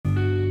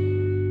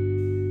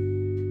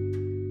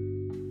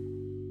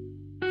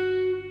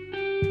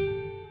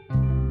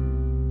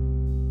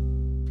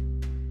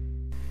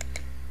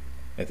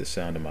At the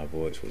Sound of My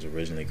Voice was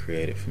originally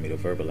created for me to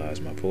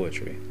verbalize my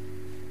poetry.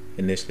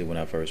 Initially, when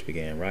I first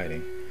began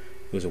writing,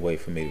 it was a way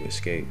for me to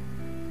escape.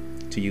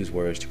 To use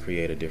words to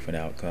create a different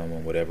outcome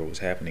when whatever was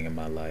happening in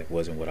my life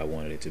wasn't what I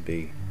wanted it to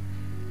be.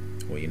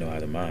 Well, you know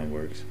how the mind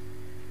works.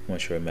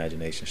 Once your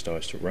imagination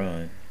starts to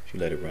run, if you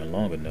let it run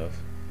long enough,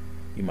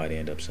 you might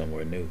end up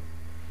somewhere new.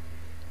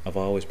 I've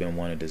always been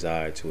one and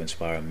desired to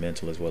inspire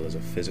mental as well as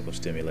a physical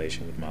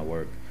stimulation with my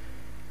work.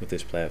 With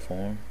this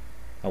platform,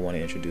 I want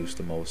to introduce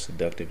the most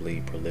seductively,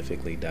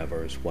 prolifically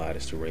diverse,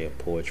 widest array of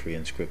poetry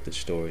and scripted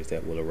stories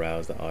that will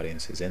arouse the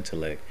audience's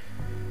intellect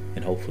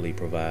and hopefully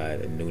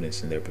provide a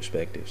newness in their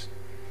perspectives.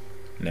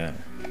 Now,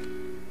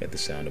 at the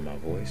sound of my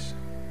voice,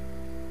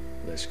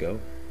 let's go.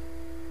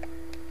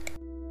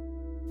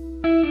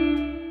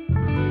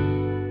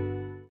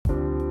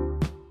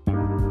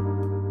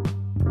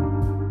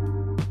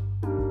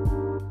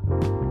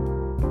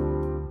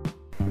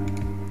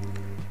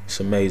 It's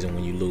amazing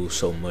when you lose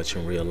so much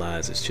and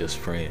realize it's just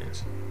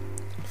friends.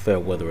 Fair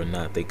whether or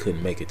not they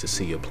couldn't make it to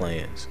see your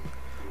plans.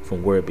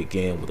 From where it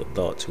began with a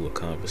thought to a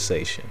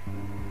conversation.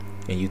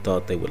 And you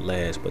thought they would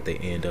last, but they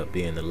end up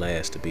being the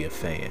last to be a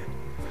fan.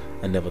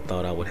 I never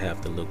thought I would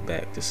have to look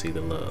back to see the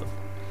love.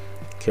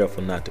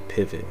 Careful not to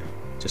pivot,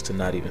 just to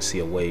not even see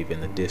a wave in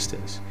the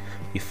distance.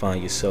 You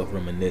find yourself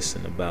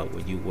reminiscing about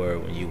where you were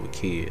when you were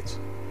kids.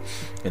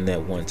 And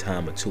that one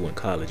time or two in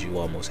college you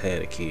almost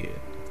had a kid.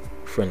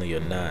 Friendly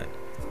or not,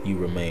 you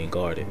remain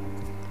guarded.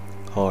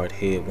 Hard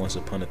head once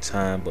upon a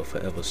time, but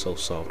forever so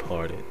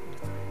soft-hearted.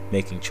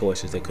 Making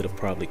choices that could have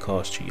probably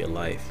cost you your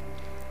life.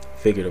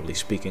 Figuratively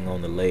speaking,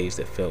 on the lays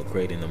that felt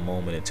great in the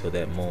moment until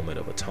that moment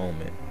of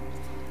atonement.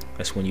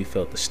 That's when you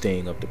felt the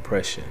sting of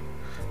depression.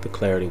 The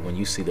clarity when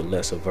you see the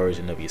lesser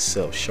version of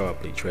yourself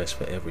sharply dressed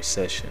for every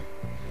session.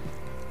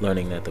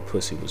 Learning that the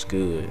pussy was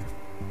good,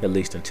 at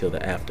least until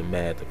the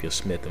aftermath of your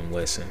Smith &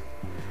 Wesson.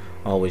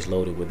 Always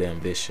loaded with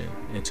ambition,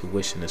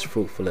 intuition as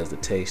fruitful as the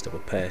taste of a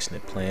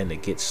passionate plan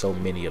that gets so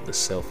many of the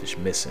selfish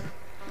missing.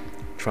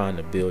 Trying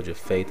to build your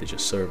faith as your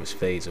service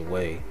fades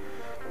away,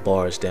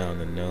 bars down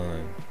to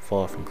none,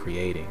 far from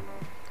creating.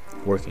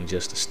 Working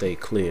just to stay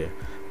clear,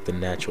 the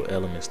natural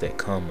elements that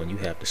come when you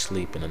have to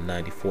sleep in a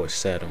 94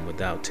 Saturn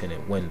without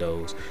tinted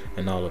windows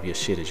and all of your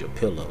shit is your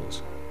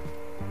pillows.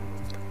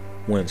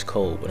 Wind's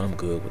cold, but I'm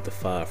good with the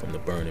fire from the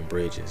burning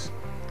bridges.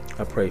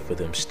 I pray for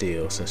them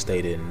still, since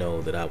they didn't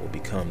know that I would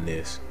become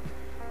this.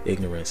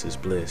 Ignorance is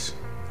bliss.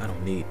 I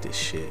don't need this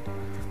shit.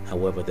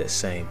 However, that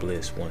same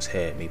bliss once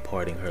had me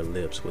parting her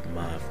lips with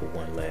mine for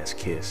one last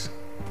kiss.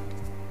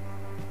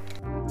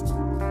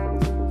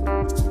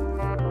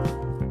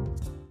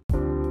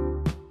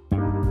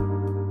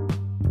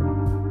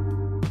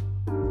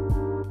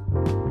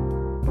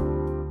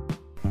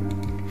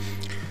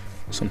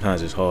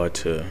 Sometimes it's hard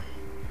to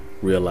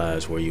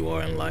realize where you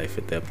are in life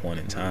at that point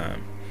in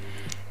time.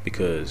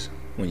 Because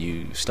when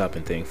you stop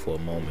and think for a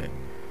moment,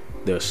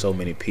 there are so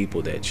many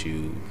people that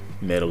you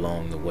met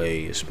along the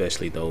way,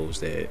 especially those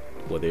that,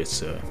 whether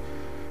it's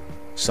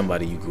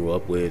somebody you grew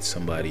up with,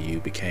 somebody you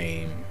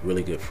became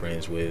really good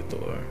friends with,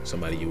 or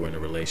somebody you were in a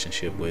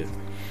relationship with.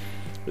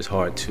 It's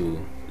hard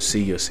to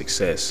see your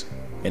success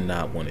and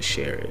not want to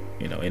share it.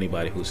 You know,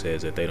 anybody who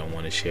says that they don't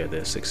want to share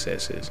their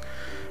successes,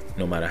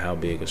 no matter how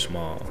big or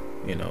small,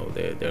 you know,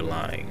 they're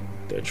lying.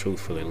 They're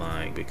truthfully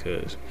lying,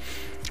 because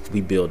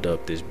we build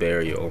up this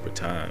barrier over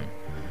time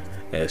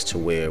as to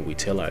where we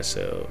tell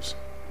ourselves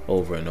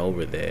over and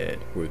over that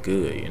we're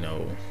good, you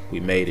know, we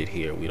made it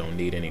here, we don't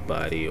need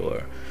anybody,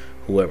 or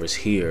whoever's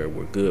here,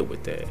 we're good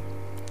with that,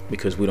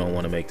 because we don't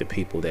want to make the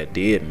people that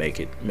did make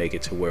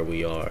it to where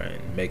we are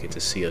and make it to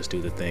see us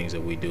do the things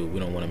that we do. We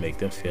don't want to make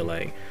them feel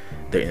like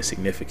they're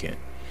insignificant.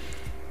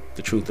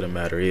 The truth of the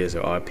matter is,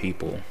 there are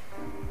people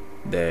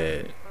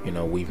that, you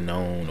know, we've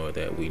known, or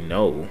that we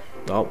know,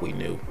 thought we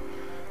knew,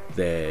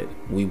 that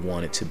we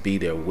wanted to be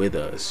there with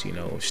us, you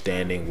know,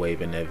 standing,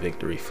 waving that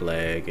victory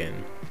flag,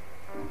 and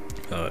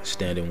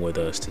standing with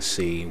us to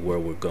see where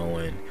we're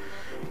going,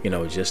 you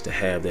know, just to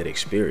have that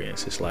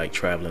experience. It's like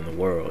traveling the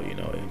world, you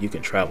know. You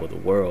can travel the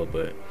world,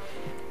 but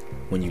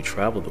when you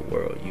travel the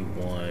world, you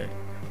want,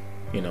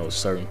 you know,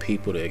 certain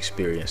people to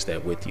experience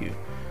that with you.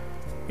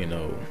 You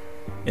know,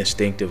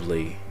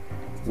 instinctively,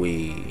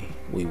 we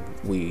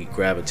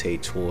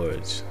gravitate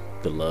towards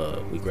the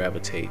love. We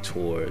gravitate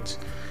towards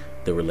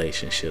the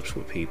relationships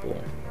with people,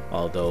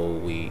 although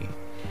we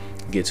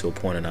get to a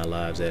point in our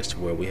lives as to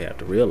where we have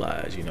to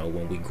realize, you know,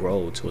 when we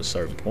grow to a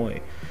certain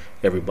point,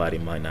 everybody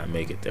might not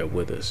make it there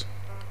with us.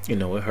 You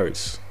know, it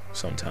hurts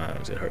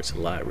sometimes. It hurts a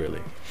lot,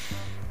 really.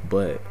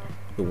 But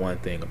the one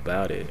thing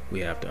about it we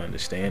have to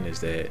understand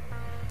is that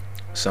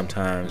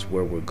sometimes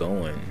where we're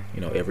going, you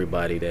know,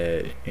 everybody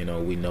that, you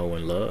know, we know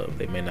and love,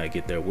 they may not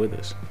get there with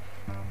us.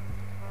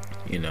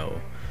 You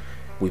know,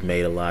 we've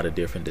made a lot of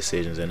different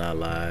decisions in our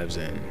lives,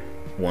 and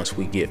once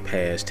we get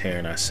past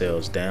tearing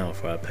ourselves down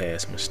for our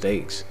past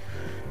mistakes,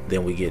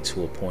 then we get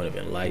to a point of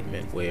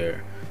enlightenment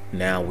where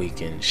now we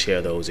can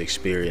share those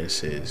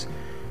experiences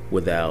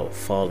without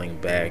falling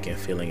back and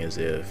feeling as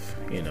if,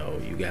 you know,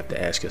 you have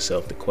to ask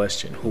yourself the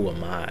question, who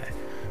am I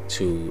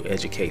to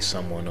educate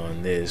someone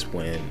on this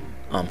when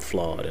I'm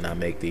flawed and I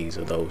make these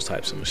or those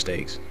types of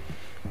mistakes?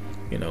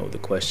 You know, the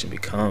question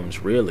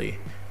becomes really,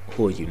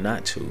 who are you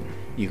not to?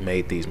 You've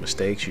made these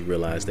mistakes, you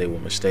realize they were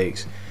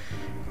mistakes,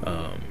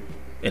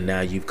 and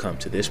now you've come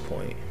to this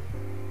point.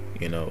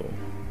 You know,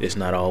 it's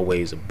not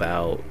always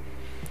about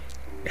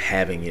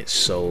having it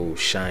so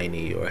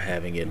shiny or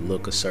having it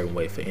look a certain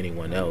way for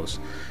anyone else.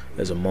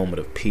 There's a moment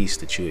of peace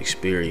that you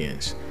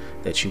experience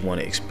that you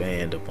want to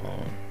expand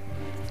upon.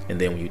 And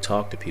then when you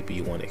talk to people,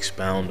 you want to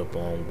expound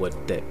upon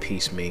what that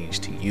peace means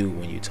to you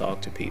when you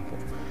talk to people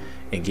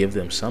and give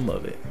them some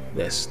of it.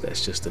 That's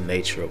just the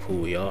nature of who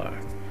we are.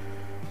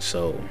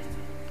 So,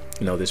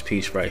 you know, this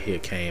piece right here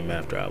came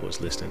after I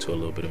was listening to a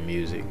little bit of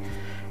music,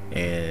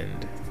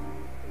 and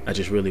I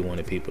just really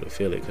wanted people to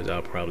feel it, because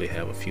I'll probably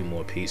have a few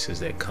more pieces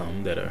that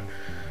come that are,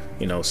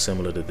 you know,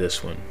 similar to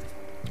this one.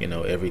 You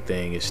know,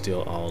 everything is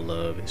still all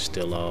love, it's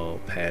still all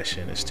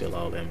passion, it's still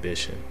all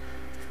ambition.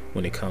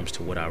 When it comes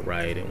to what I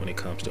write and when it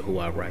comes to who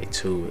I write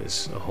to,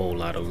 it's a whole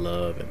lot of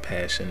love and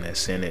passion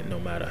that's in it, no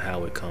matter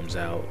how it comes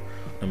out,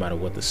 no matter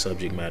what the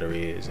subject matter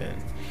is.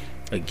 And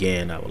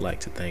again, I would like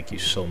to thank you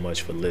so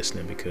much for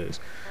listening, because,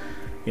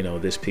 you know,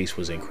 this piece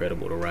was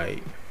incredible to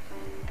write.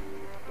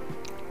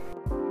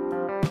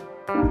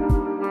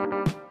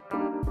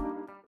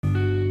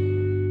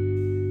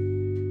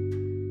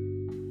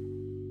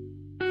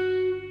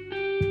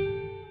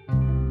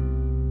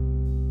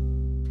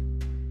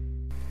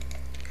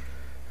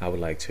 I would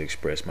like to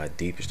express my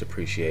deepest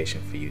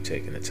appreciation for you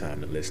taking the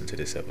time to listen to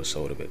this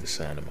episode of At the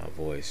Sound of My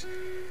Voice.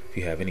 If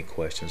you have any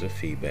questions or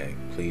feedback,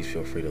 please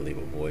feel free to leave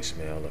a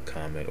voicemail, a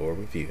comment, or a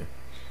review.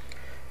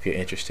 If you're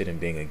interested in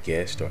being a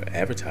guest or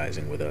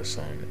advertising with us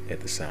on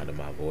At the Sound of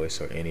My Voice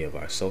or any of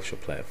our social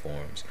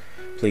platforms,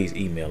 please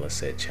email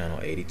us at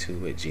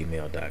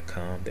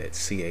channel82@gmail.com.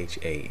 That's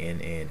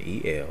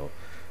CHANNEL,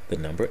 the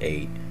number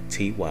 8,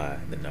 TY,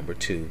 the number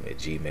 2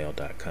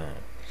 @gmail.com.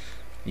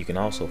 You can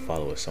also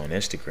follow us on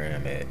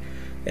Instagram at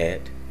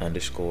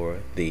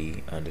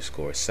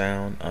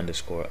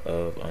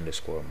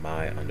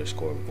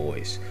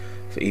 _the_sound_of_my_voice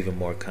for even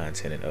more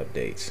content and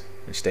updates.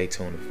 And stay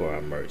tuned for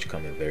our merch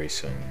coming very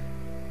soon.